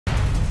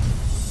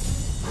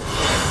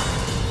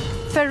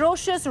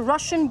Ferocious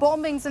Russian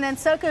bombings in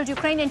encircled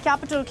Ukrainian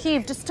capital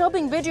Kyiv.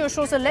 Disturbing video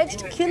shows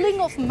alleged killing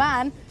of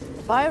man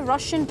by a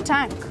Russian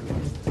tank.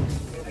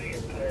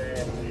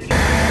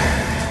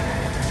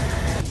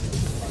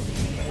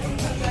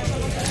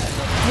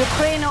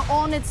 Ukraine are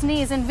on its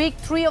knees in week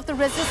 3 of the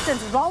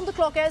resistance.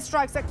 Round-the-clock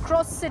airstrikes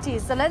across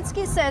cities.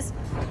 Zelensky says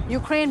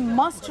Ukraine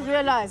must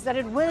realize that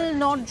it will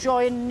not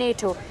join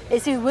NATO.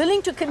 Is he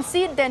willing to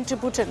concede then to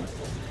Putin?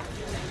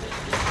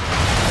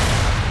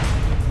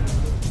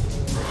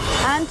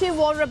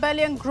 Anti-war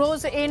rebellion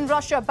grows in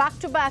Russia.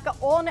 Back-to-back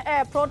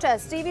on-air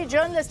protests. TV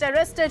journalist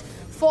arrested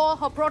for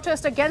her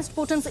protest against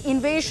Putin's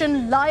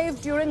invasion.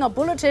 Live during a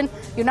bulletin,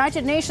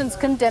 United Nations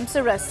condemns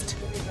arrest.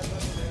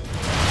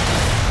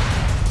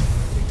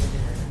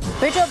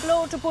 Bitter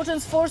blow to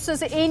Putin's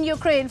forces in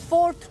Ukraine.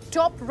 4th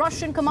top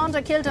Russian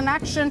commander killed in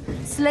action.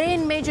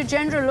 Slain Major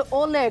General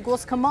Oleg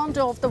was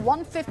commander of the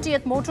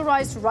 150th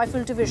Motorized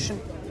Rifle Division.